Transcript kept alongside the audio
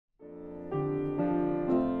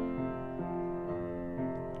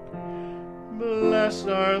Blessed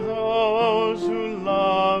are those who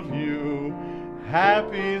love you,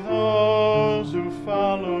 happy those who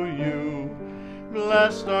follow you.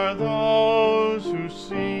 Blessed are those who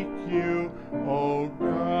seek you, O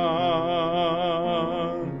God.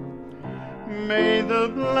 May the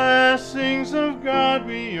blessings of God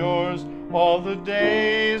be yours all the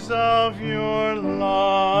days of your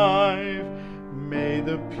life. May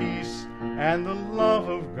the peace and the love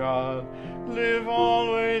of God live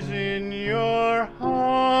always in your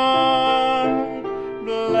heart.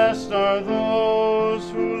 Blessed are those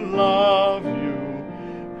who love you,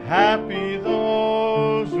 happy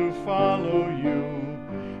those who follow you.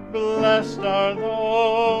 Blessed are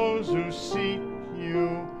those who seek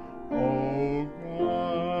you, O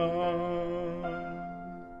God.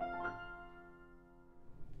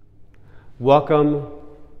 Welcome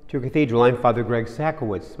to Cathedral. I'm Father Greg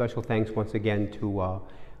Sakowicz. Special thanks once again to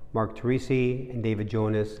Mark Teresi and David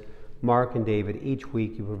Jonas. Mark and David, each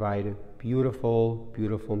week you provide beautiful,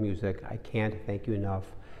 beautiful music. I can't thank you enough.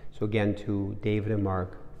 So again, to David and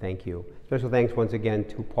Mark, thank you. Special thanks once again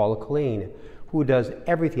to Paula Colleen, who does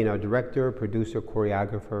everything, our director, producer,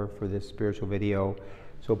 choreographer for this spiritual video.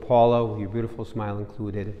 So Paula, with your beautiful smile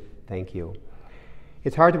included, thank you.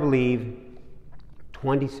 It's hard to believe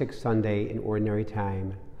 26th Sunday in Ordinary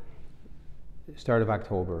Time, start of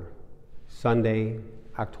October, Sunday,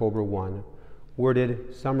 October 1. Where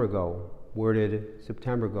did summer go? Where did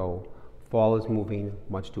September go? Fall is moving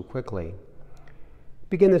much too quickly.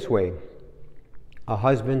 Begin this way. A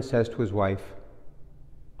husband says to his wife,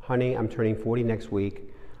 honey, I'm turning 40 next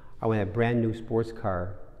week. I want a brand new sports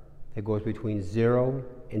car that goes between 0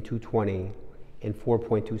 and 220 in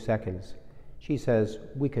 4.2 seconds. She says,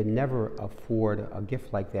 we could never afford a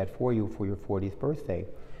gift like that for you for your 40th birthday.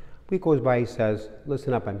 A week goes by, he says,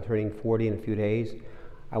 listen up, I'm turning 40 in a few days.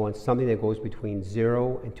 I want something that goes between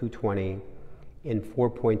 0 and 220 in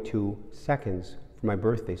 4.2 seconds for my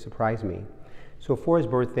birthday. Surprise me. So for his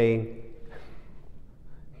birthday,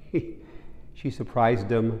 she surprised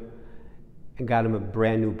him and got him a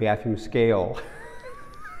brand new bathroom scale.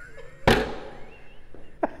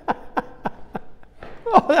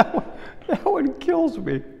 Oh, that one kills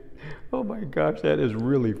me. Oh my gosh, that is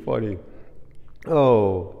really funny.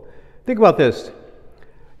 Oh, think about this.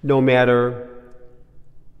 No matter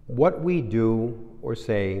what we do or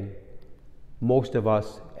say, most of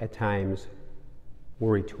us at times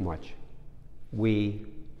worry too much. We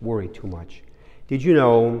worry too much. Did you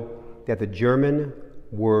know that the German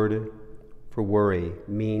word for worry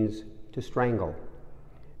means to strangle?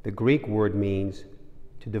 The Greek word means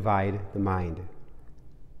to divide the mind.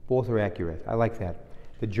 Both are accurate. I like that.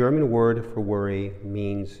 The German word for worry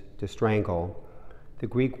means to strangle. The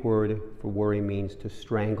Greek word for worry means to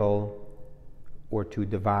strangle or to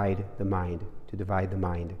divide the mind, to divide the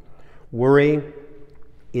mind. Worry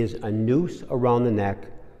is a noose around the neck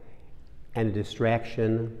and a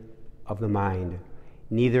distraction of the mind,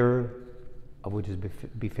 neither of which is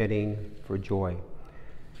befitting for joy.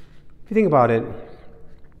 If you think about it,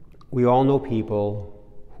 we all know people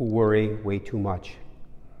who worry way too much.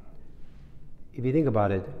 If you think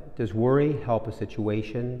about it, does worry help a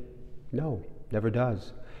situation? No, never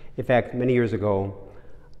does. In fact, many years ago,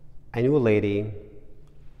 I knew a lady,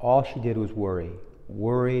 all she did was worry.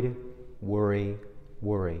 Worried, worry,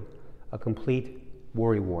 worry. A complete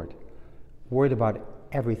worry wart. Worried about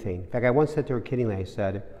everything. In fact, I once said to her kiddingly, I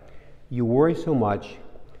said, you worry so much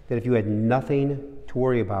that if you had nothing to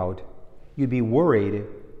worry about, you'd be worried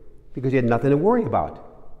because you had nothing to worry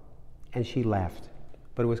about. And she laughed.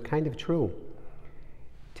 But it was kind of true.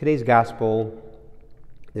 Today's gospel,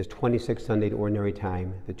 there's 26 Sunday in Ordinary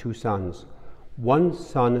Time, the two sons. One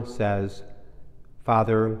son says,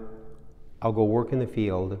 Father, I'll go work in the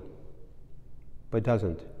field, but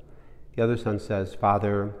doesn't. The other son says,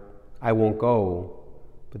 Father, I won't go,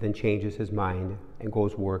 but then changes his mind and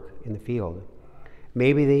goes work in the field.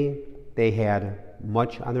 Maybe they had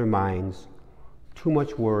much on their minds, too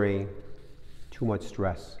much worry, too much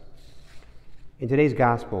stress. In today's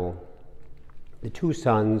gospel, the two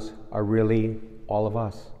sons are really all of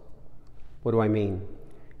us. What do I mean?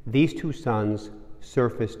 These two sons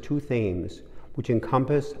surface two themes which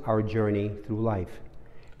encompass our journey through life.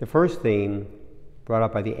 The first theme, brought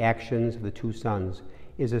up by the actions of the two sons,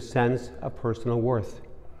 is a sense of personal worth,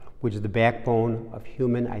 which is the backbone of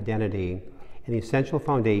human identity and the essential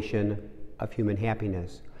foundation of human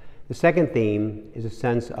happiness. The second theme is a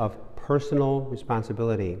sense of personal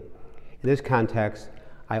responsibility. In this context,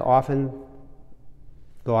 I often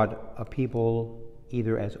thought of people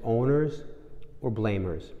either as owners or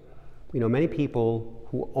blamers. We know many people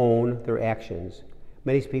who own their actions,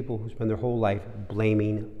 many people who spend their whole life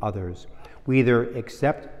blaming others. We either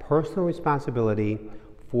accept personal responsibility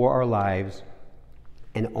for our lives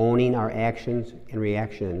and owning our actions and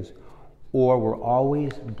reactions, or we're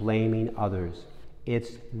always blaming others.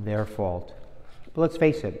 It's their fault. But let's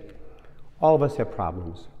face it, all of us have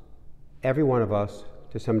problems. Every one of us,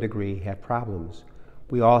 to some degree, have problems.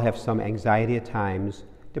 We all have some anxiety at times,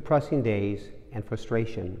 depressing days, and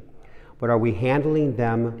frustration. But are we handling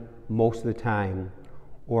them most of the time,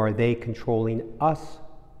 or are they controlling us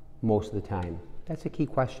most of the time? That's a key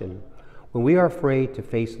question. When we are afraid to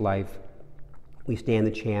face life, we stand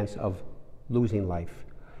the chance of losing life.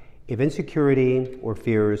 If insecurity or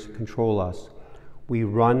fears control us, we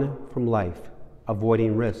run from life,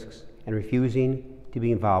 avoiding risks and refusing to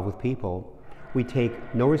be involved with people. We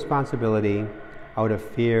take no responsibility out of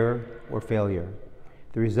fear or failure.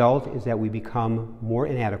 The result is that we become more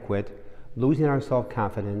inadequate, losing our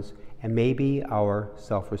self-confidence and maybe our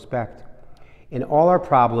self-respect. In all our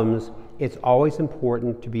problems, it's always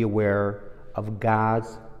important to be aware of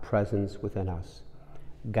God's presence within us.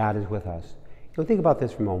 God is with us. Think about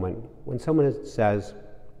this for a moment. When someone says,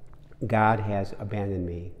 God has abandoned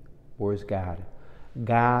me, where is God?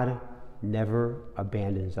 God never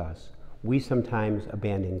abandons us. We sometimes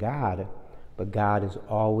abandon God, but God is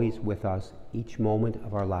always with us each moment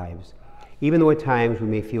of our lives. Even though at times we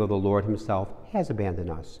may feel the Lord himself has abandoned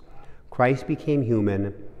us. Christ became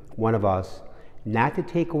human, one of us, not to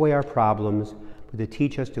take away our problems, but to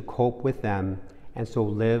teach us to cope with them and so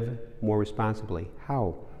live more responsibly.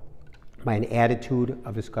 How? By an attitude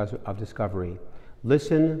of discovery.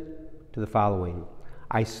 Listen to the following.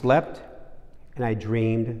 I slept and I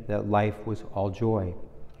dreamed that life was all joy.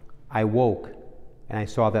 I woke and I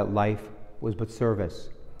saw that life was but service.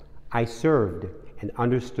 I served and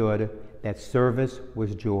understood that service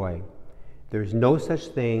was joy. There's no such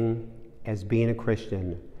thing as being a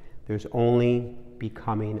Christian. There's only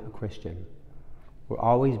becoming a Christian. We're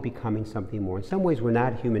always becoming something more. In some ways, we're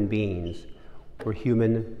not human beings. We're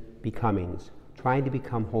human becomings, trying to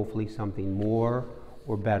become hopefully something more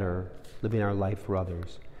or better, living our life for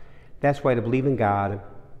others. That's why to believe in God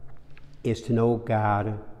is to know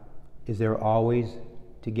God is there always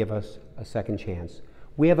to give us a second chance.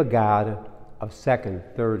 We have a God of second,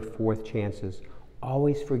 third, fourth chances,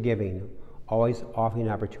 always forgiving, always offering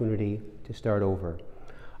an opportunity to start over.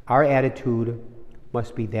 Our attitude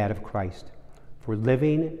must be that of Christ, for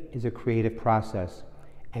living is a creative process,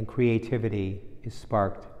 and creativity is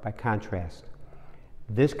sparked by contrast.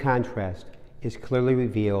 This contrast is clearly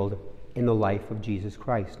revealed in the life of Jesus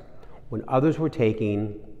Christ. When others were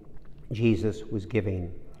taking, Jesus was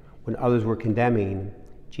giving. When others were condemning,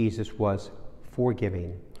 Jesus was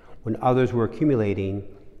forgiving. When others were accumulating,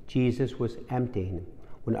 Jesus was emptying.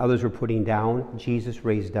 When others were putting down, Jesus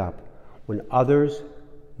raised up. When others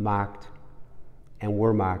mocked and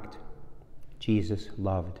were mocked, Jesus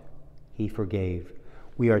loved. He forgave.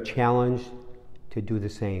 We are challenged to do the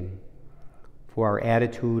same. For our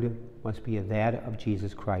attitude must be that of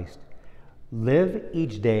Jesus Christ. Live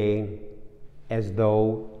each day as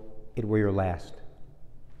though it were your last,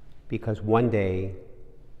 because one day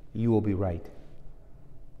you will be right.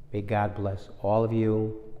 May God bless all of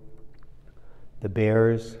you. The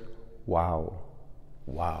Bears, wow.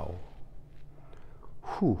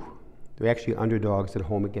 Whew. They're actually underdogs at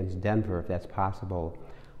home against Denver, if that's possible.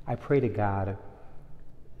 I pray to God,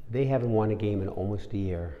 they haven't won a game in almost a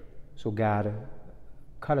year. So God,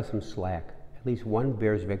 cut us some slack. At least one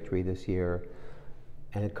Bears victory this year.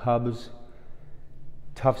 And the Cubs,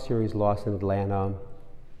 tough series loss in Atlanta.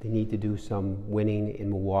 They need to do some winning in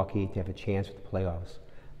Milwaukee to have a chance at the playoffs.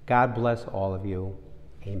 God bless all of you.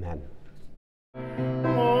 Amen.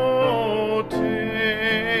 Oh,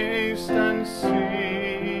 taste and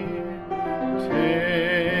see,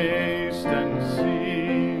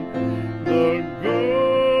 the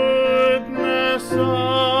goodness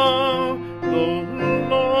of the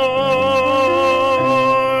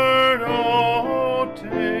Lord. Oh,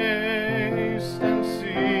 taste and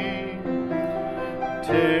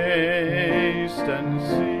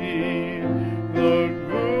see the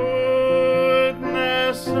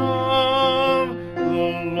goodness of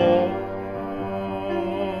the Lord.